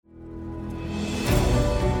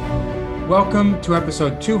Welcome to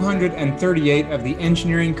episode 238 of the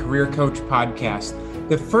Engineering Career Coach podcast,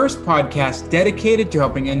 the first podcast dedicated to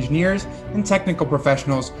helping engineers and technical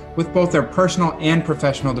professionals with both their personal and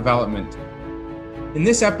professional development. In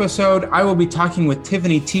this episode, I will be talking with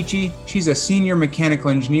Tiffany TECC. She's a senior mechanical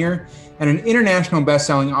engineer and an international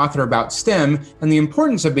best-selling author about STEM and the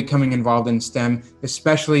importance of becoming involved in STEM,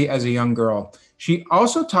 especially as a young girl. She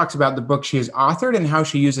also talks about the book she has authored and how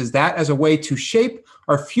she uses that as a way to shape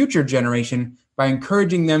our future generation by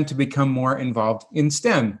encouraging them to become more involved in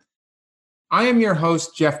STEM. I am your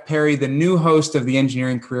host, Jeff Perry, the new host of the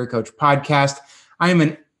Engineering Career Coach podcast. I am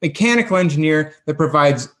a mechanical engineer that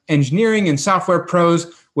provides engineering and software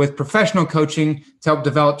pros with professional coaching to help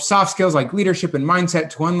develop soft skills like leadership and mindset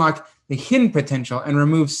to unlock the hidden potential and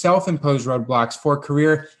remove self-imposed roadblocks for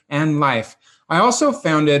career and life. I also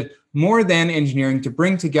founded More Than Engineering to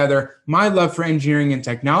bring together my love for engineering and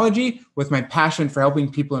technology with my passion for helping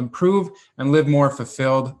people improve and live more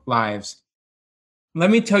fulfilled lives. Let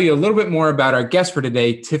me tell you a little bit more about our guest for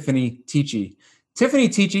today, Tiffany TECC. Tiffany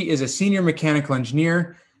TECC is a senior mechanical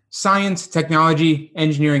engineer, science, technology,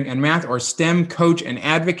 engineering, and math, or STEM coach and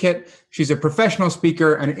advocate. She's a professional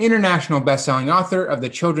speaker, an international best-selling author of the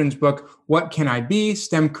children's book, What Can I Be?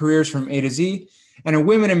 STEM Careers from A to Z, and a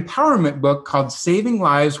women empowerment book called Saving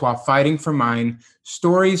Lives While Fighting for Mine,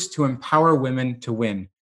 Stories to Empower Women to Win.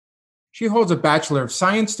 She holds a Bachelor of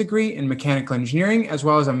Science degree in mechanical engineering, as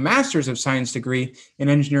well as a Master's of Science degree in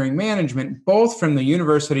engineering management, both from the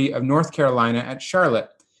University of North Carolina at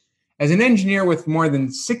Charlotte. As an engineer with more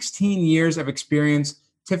than 16 years of experience,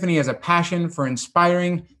 Tiffany has a passion for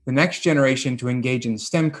inspiring the next generation to engage in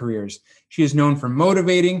STEM careers. She is known for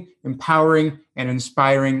motivating, empowering, and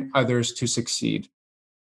inspiring others to succeed.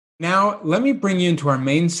 Now, let me bring you into our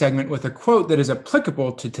main segment with a quote that is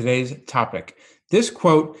applicable to today's topic. This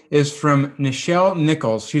quote is from Nichelle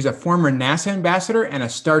Nichols. She's a former NASA ambassador and a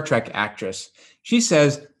Star Trek actress. She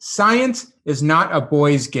says, "Science is not a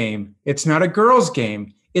boys' game. It's not a girls'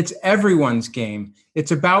 game. It's everyone's game.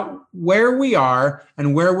 It's about where we are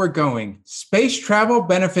and where we're going. Space travel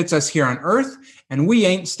benefits us here on Earth, and we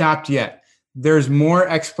ain't stopped yet. There's more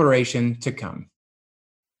exploration to come."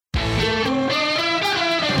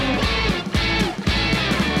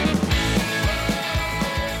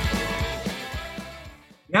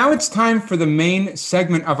 Now it's time for the main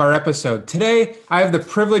segment of our episode. Today, I have the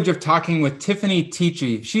privilege of talking with Tiffany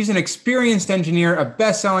TECC. She's an experienced engineer, a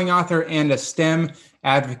best-selling author, and a STEM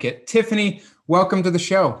advocate. Tiffany, welcome to the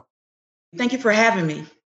show. Thank you for having me.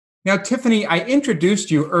 Now, Tiffany, I introduced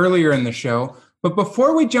you earlier in the show, but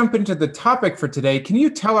before we jump into the topic for today, can you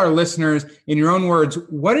tell our listeners in your own words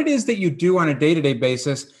what it is that you do on a day-to-day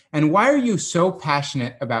basis and why are you so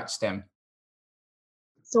passionate about STEM?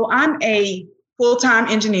 So I'm a full-time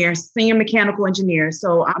engineer, senior mechanical engineer.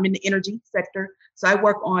 So I'm in the energy sector. So I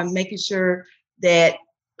work on making sure that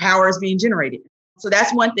power is being generated. So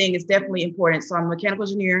that's one thing is definitely important. So I'm a mechanical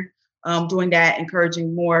engineer, doing that,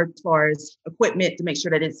 encouraging more as far as equipment to make sure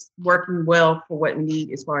that it's working well for what we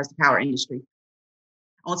need as far as the power industry.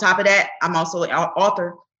 On top of that, I'm also an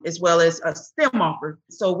author as well as a STEM author.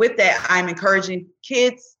 So with that, I'm encouraging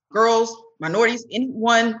kids, girls, minorities,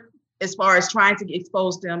 anyone as far as trying to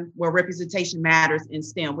expose them where representation matters in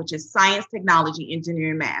STEM, which is science, technology,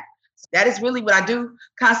 engineering, math. So that is really what I do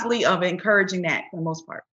constantly of encouraging that for the most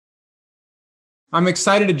part. I'm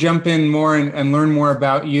excited to jump in more and learn more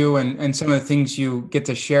about you and some of the things you get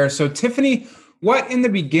to share. So Tiffany, what in the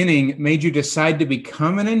beginning made you decide to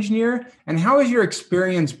become an engineer? And how has your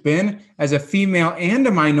experience been as a female and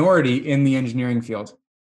a minority in the engineering field?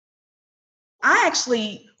 I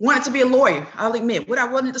actually wanted to be a lawyer. I'll admit, what I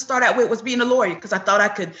wanted to start out with was being a lawyer because I thought I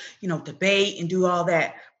could, debate and do all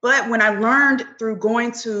that. But when I learned through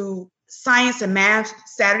going to Science and Math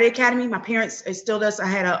Saturday Academy, my parents, it still does. I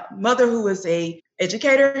had a mother who was a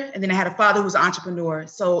educator, and then I had a father who was an entrepreneur.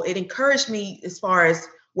 So it encouraged me as far as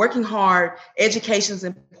working hard. Education is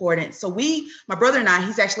important. So my brother and I,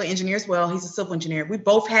 he's actually an engineer as well. He's a civil engineer. We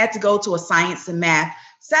both had to go to a Science and Math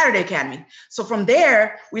Saturday Academy. So from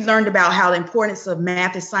there, we learned about how the importance of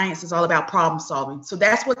math and science is all about problem solving. So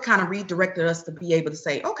that's what kind of redirected us to be able to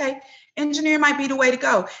say, okay, engineering might be the way to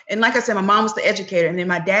go. And like I said, my mom was the educator, and then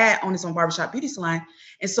my dad owned his own barbershop beauty salon.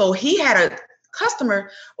 And so he had a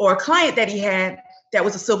customer or a client that he had that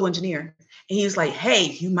was a civil engineer. And he was like, hey,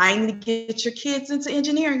 you might need to get your kids into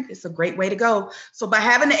engineering. It's a great way to go. So by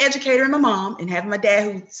having an educator and my mom and having my dad,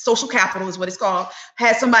 who social capital is what it's called,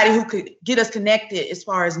 had somebody who could get us connected as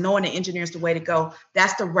far as knowing that engineering is the way to go.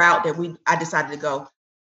 That's the route that I decided to go.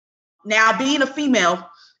 Now, being a female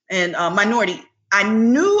and minority, I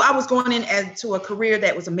knew I was going into a career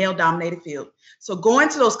that was a male-dominated field. So going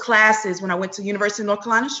to those classes when I went to University of North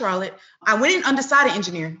Carolina, Charlotte, I went in undecided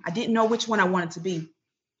engineer. I didn't know which one I wanted to be.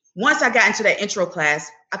 Once I got into that intro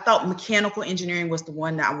class, I thought mechanical engineering was the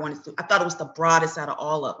one that I wanted to. I thought it was the broadest out of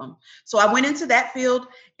all of them. So I went into that field,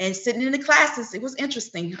 and sitting in the classes, it was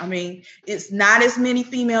interesting. I mean, it's not as many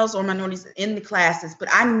females or minorities in the classes, but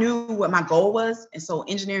I knew what my goal was. And so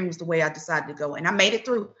engineering was the way I decided to go. And I made it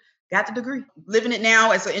through, got the degree. Living it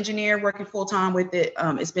now as an engineer, working full-time with it,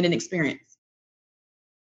 it's been an experience.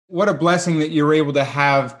 What a blessing that you were able to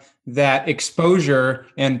have that exposure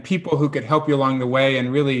and people who could help you along the way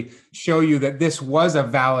and really show you that this was a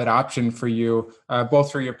valid option for you,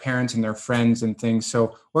 both for your parents and their friends and things.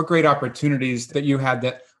 So what great opportunities that you had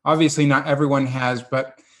that obviously not everyone has.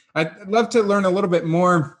 But I'd love to learn a little bit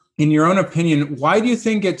more. In your own opinion, why do you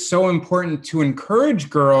think it's so important to encourage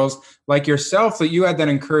girls like yourself, that you had that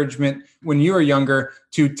encouragement when you were younger,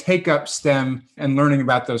 to take up STEM and learning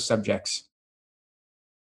about those subjects?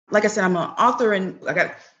 Like I said, I'm an author and I got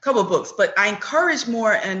a couple of books, but I encourage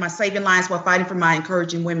more in my Saving Lives While Fighting for My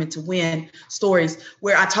Encouraging Women to Win stories,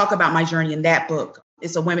 where I talk about my journey in that book.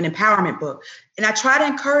 It's a women empowerment book. And I try to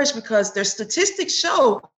encourage because their statistics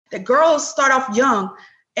show that girls start off young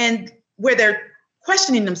and where they're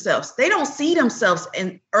questioning themselves. They don't see themselves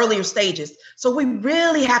in earlier stages. So we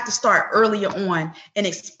really have to start earlier on and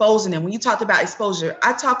exposing them. When you talked about exposure,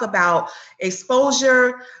 I talk about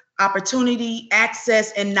exposure, opportunity,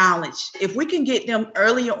 access, and knowledge. If we can get them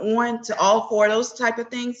earlier on to all four of those type of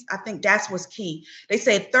things, I think that's what's key. They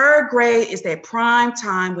say third grade is their prime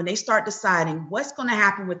time when they start deciding what's going to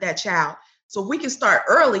happen with that child. So we can start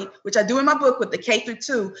early, which I do in my book with the K through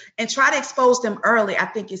 2, and try to expose them early, I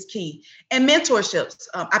think is key. And mentorships,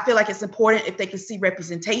 I feel like it's important if they can see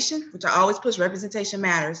representation, which I always push, representation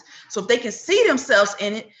matters. So if they can see themselves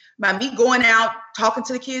in it, by me going out, talking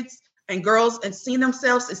to the kids and girls and seeing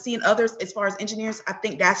themselves and seeing others as far as engineers, I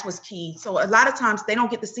think that's what's key. So a lot of times they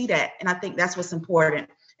don't get to see that. And I think that's what's important.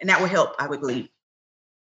 And that will help, I would believe.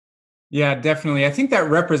 Yeah, definitely. I think that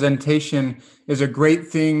representation is a great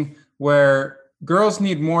thing, where girls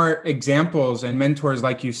need more examples and mentors,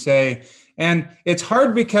 like you say. And it's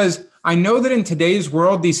hard because I know that in today's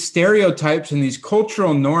world, these stereotypes and these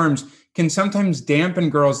cultural norms can sometimes dampen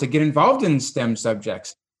girls to get involved in STEM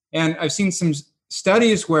subjects. And I've seen some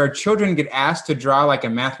studies where children get asked to draw like a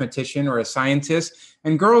mathematician or a scientist,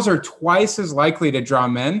 and girls are twice as likely to draw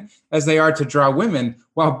men as they are to draw women,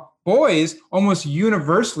 while boys almost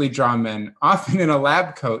universally draw men, often in a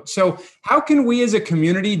lab coat. So how can we as a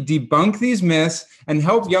community debunk these myths and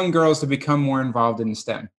help young girls to become more involved in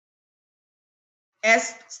STEM?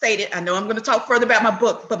 As stated, I know I'm going to talk further about my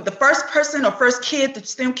book, but the first person or first kid, the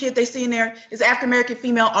STEM kid they see in there is African-American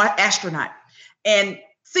female astronaut. And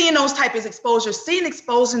seeing those types of exposures,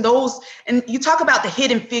 exposing those, and you talk about the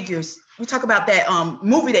hidden figures. We talk about that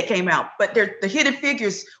movie that came out, but they're the hidden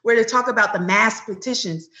figures where they talk about the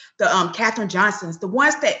mathematicians, the Katherine Johnsons, the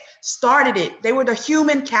ones that started it. They were the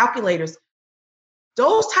human calculators.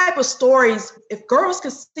 Those type of stories, if girls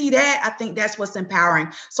could see that, I think that's what's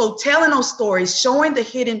empowering. So telling those stories, showing the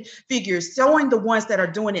hidden figures, showing the ones that are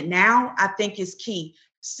doing it now, I think is key.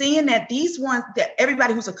 Seeing that these ones, that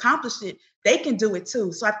everybody who's accomplished it, they can do it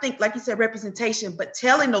too. So I think, like you said, representation, but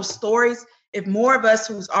telling those stories, if more of us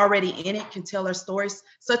who's already in it can tell our stories,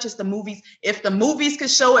 such as the movies, if the movies could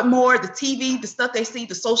show it more, the TV, the stuff they see,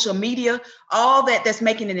 the social media, all that's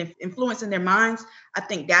making an influence in their minds, I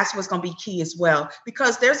think that's what's going to be key as well.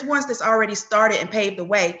 Because there's ones that's already started and paved the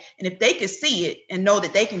way. And if they can see it and know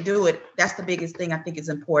that they can do it, that's the biggest thing I think is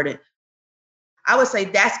important. I would say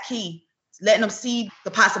that's key, letting them see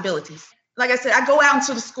the possibilities. Like I said, I go out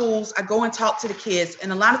into the schools, I go and talk to the kids.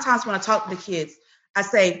 And a lot of times when I talk to the kids, I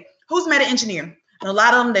say, who's met an engineer? And a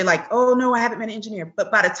lot of them, they're like, oh, no, I haven't met an engineer. But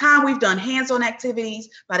by the time we've done hands-on activities,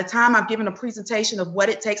 by the time I've given a presentation of what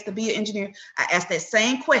it takes to be an engineer, I ask that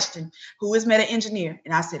same question, who has met an engineer?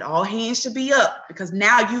 And I said, all hands should be up, because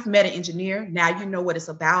now you've met an engineer. Now you know what it's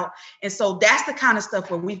about. And so that's the kind of stuff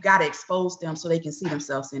where we've got to expose them so they can see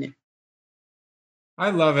themselves in it. I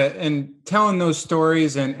love it. And telling those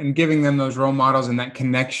stories and giving them those role models and that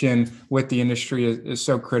connection with the industry is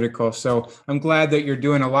so critical. So I'm glad that you're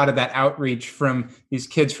doing a lot of that outreach from these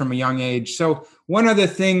kids from a young age. So one other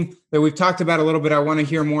thing that we've talked about a little bit, I want to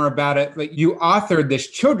hear more about it. Like, you authored this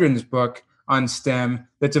children's book on STEM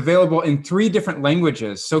that's available in 3 different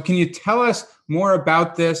languages. So can you tell us more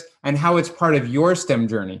about this and how it's part of your STEM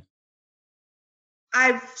journey?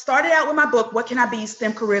 I started out with my book, What Can I Be?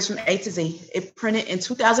 STEM Careers from A to Z. It printed in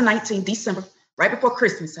 2019, December. right before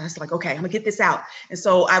Christmas. I was like, okay, I'm gonna get this out. And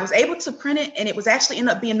so I was able to print it, and it was actually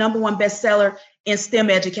ended up being #1 bestseller in STEM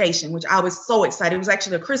education, which I was so excited. It was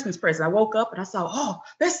actually a Christmas present. I woke up and I saw, oh,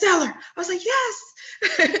 bestseller. I was like,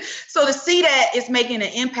 yes. So to see that it's making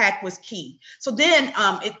an impact was key. So then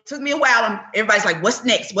it took me a while. Everybody's like, what's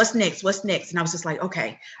next? What's next? What's next? And I was just like,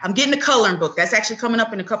 okay, I'm getting the coloring book. That's actually coming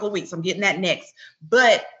up in a couple of weeks. I'm getting that next.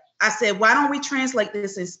 But I said, why don't we translate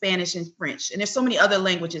this in Spanish and French? And there's so many other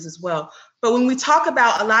languages as well. But when we talk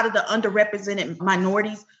about a lot of the underrepresented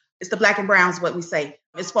minorities, it's the Black and browns, what we say,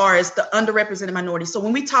 as far as the underrepresented minorities. So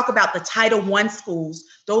when we talk about the Title I schools,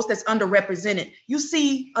 those that's underrepresented, you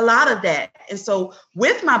see a lot of that. And so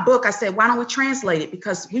with my book, I said, why don't we translate it?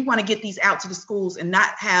 Because we want to get these out to the schools and not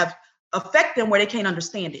affect them where they can't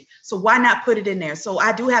understand it. So why not put it in there? So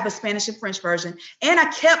I do have a Spanish and French version, and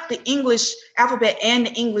I kept the English alphabet and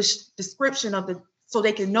the English description so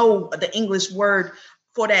they can know the English word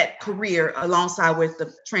for that career alongside with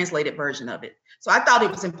the translated version of it. So I thought it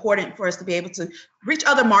was important for us to be able to reach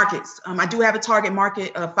other markets. I do have a target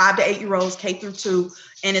market of 5 to 8-year-olds, K through 2,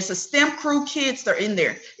 and it's a STEM crew kids that are in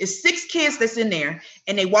there. It's 6 kids that's in there,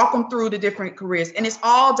 and they walk them through the different careers. And it's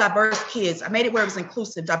all diverse kids. I made it where it was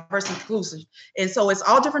inclusive, diverse, inclusive. And so it's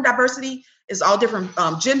all different diversity. It's all different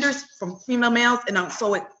genders from female males. And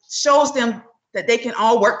so it shows them that they can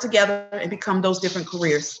all work together and become those different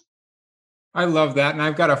careers. I love that. And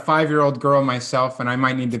I've got a 5-year-old girl myself, and I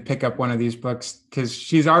might need to pick up one of these books because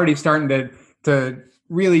she's already starting to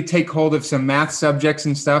really take hold of some math subjects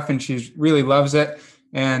and stuff, and she really loves it.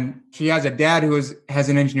 And she has a dad who has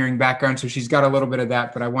an engineering background, so she's got a little bit of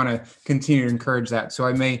that, but I want to continue to encourage that. So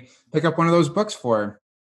I may pick up one of those books for her.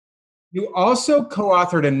 You also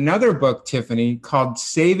co-authored another book, Tiffany, called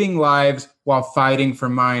Saving Lives While Fighting for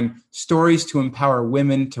Mine, Stories to Empower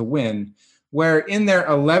Women to Win, where in there,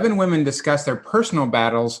 11 women discuss their personal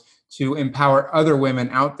battles to empower other women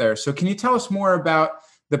out there. So can you tell us more about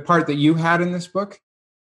the part that you had in this book?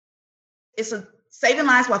 It's a Saving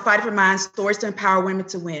Lives While Fighting for Mine, Stories to Empower Women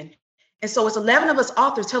to Win. And so it's 11 of us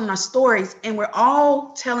authors telling our stories, and we're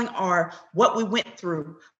all telling what we went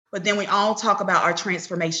through, but then we all talk about our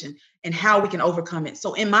transformation and how we can overcome it.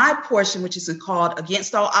 So in my portion, which is called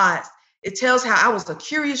Against All Odds, it tells how I was a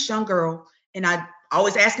curious young girl, and I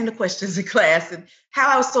always asking the questions in class, and how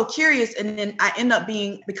I was so curious. And then I end up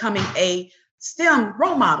becoming a STEM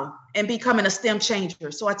role model and becoming a STEM changer.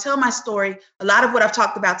 So I tell my story, a lot of what I've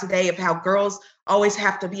talked about today of how girls always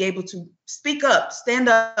have to be able to speak up, stand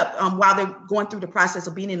up while they're going through the process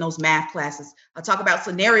of being in those math classes. I talk about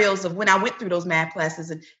scenarios of when I went through those math classes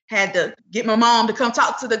and had to get my mom to come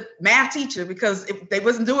talk to the math teacher because they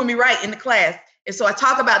wasn't doing me right in the class. And so I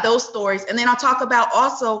talk about those stories. And then I'll talk about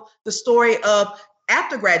also the story of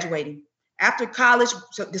after graduating, after college,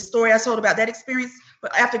 so the story I told about that experience,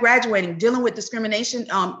 but after graduating, dealing with discrimination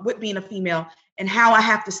with being a female and how I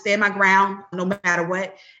have to stand my ground no matter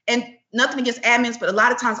what. And nothing against admins, but a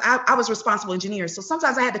lot of times I was responsible engineer. So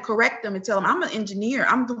sometimes I had to correct them and tell them, I'm an engineer.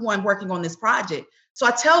 I'm the one working on this project. So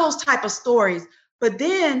I tell those type of stories. But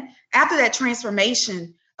then after that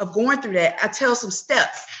transformation of going through that, I tell some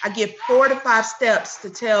steps. I give 4 to 5 steps to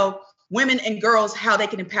tell women and girls how they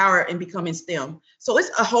can empower and become in STEM. So it's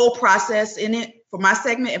a whole process in it for my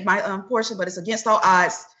segment and my portion, but it's against all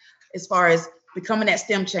odds as far as becoming that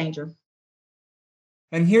STEM changer.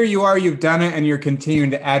 And here you are, you've done it, and you're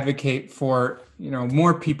continuing to advocate for,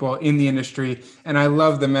 more people in the industry. And I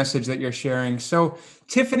love the message that you're sharing. So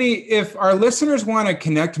Tiffany, if our listeners want to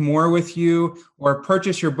connect more with you or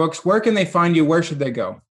purchase your books, where can they find you? Where should they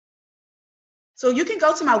go? So you can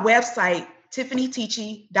go to my website,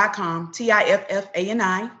 TiffanyTeachy.com,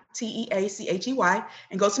 TiffanyTeachy,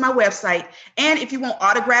 and go to my website. And if you want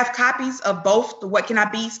autographed copies of both the What Can I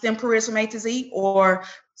Be? STEM Careers from A to Z or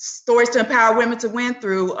Stories to Empower Women to Win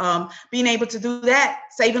through being able to do that,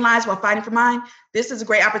 Saving Lives While Fighting for Mine, this is a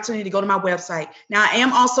great opportunity to go to my website. Now, I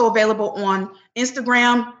am also available on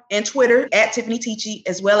Instagram and Twitter at Tiffany Teachy,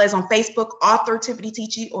 as well as on Facebook, author Tiffany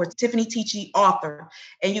Teachy or Tiffany Teachy author.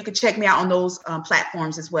 And you can check me out on those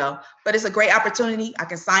platforms as well. But it's a great opportunity. I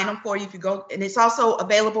can sign them for you if you go. And it's also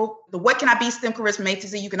available, the What Can I Be? STEM Careers from A to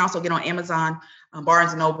Z, you can also get on Amazon,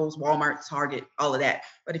 Barnes & Nobles, Walmart, Target, all of that.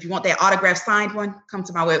 But if you want that autographed signed one, come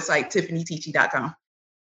to my website, TiffanyTeachy.com.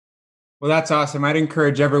 Well, that's awesome. I'd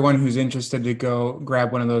encourage everyone who's interested to go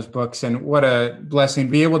grab one of those books. And what a blessing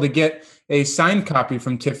to be able to get a signed copy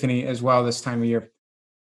from Tiffany as well this time of year.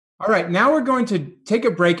 All right, now we're going to take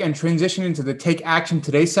a break and transition into the Take Action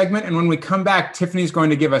Today segment. And when we come back, Tiffany's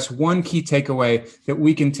going to give us one key takeaway that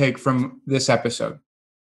we can take from this episode.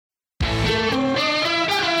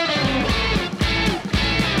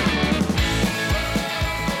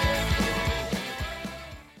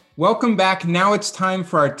 Welcome back. Now it's time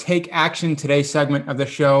for our Take Action Today segment of the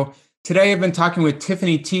show. Today, I've been talking with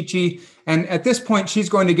Tiffany TECC, and at this point, she's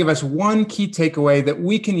going to give us one key takeaway that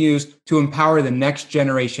we can use to empower the next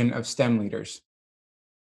generation of STEM leaders.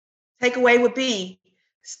 Takeaway would be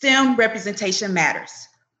STEM representation matters.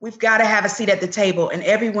 We've got to have a seat at the table, and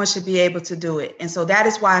everyone should be able to do it. And so that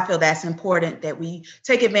is why I feel that's important, that we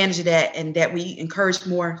take advantage of that and that we encourage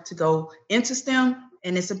more to go into STEM,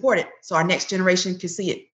 and it's important so our next generation can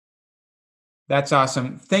see it. That's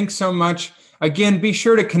awesome. Thanks so much. Again, be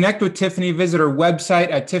sure to connect with Tiffany. Visit her website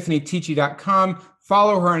at tiffanytecc.com.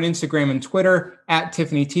 Follow her on Instagram and Twitter at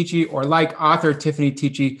Tiffany TECC, or like author Tiffany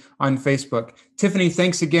TECC on Facebook. Tiffany,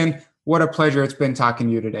 thanks again. What a pleasure it's been talking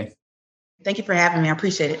to you today. Thank you for having me. I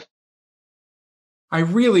appreciate it. I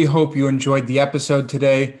really hope you enjoyed the episode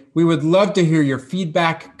today. We would love to hear your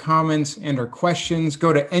feedback, comments, and or questions.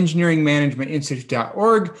 Go to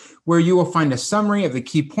engineeringmanagementinstitute.org, where you will find a summary of the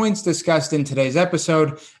key points discussed in today's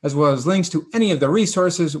episode, as well as links to any of the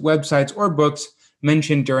resources, websites, or books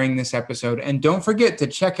mentioned during this episode. And don't forget to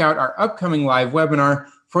check out our upcoming live webinar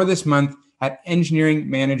for this month at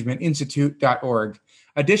engineeringmanagementinstitute.org.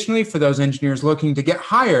 Additionally, for those engineers looking to get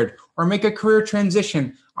hired or make a career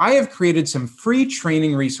transition, I have created some free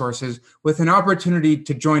training resources with an opportunity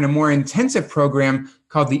to join a more intensive program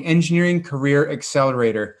called the Engineering Career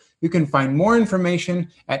Accelerator. You can find more information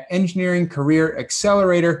at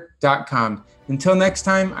engineeringcareeraccelerator.com. Until next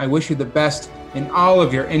time, I wish you the best in all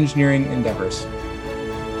of your engineering endeavors.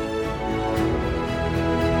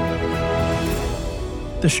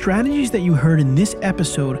 The strategies that you heard in this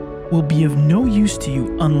episode will be of no use to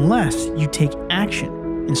you unless you take action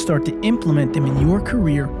and start to implement them in your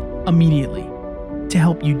career immediately. To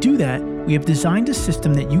help you do that, we have designed a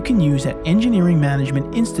system that you can use at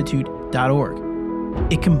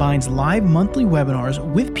engineeringmanagementinstitute.org. It combines live monthly webinars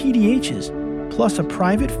with PDHs, plus a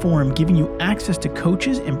private forum giving you access to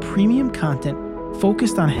coaches and premium content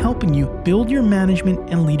focused on helping you build your management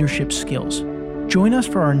and leadership skills. Join us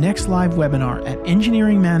for our next live webinar at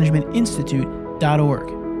engineeringmanagementinstitute.org,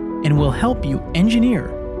 and we'll help you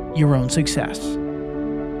engineer your own success.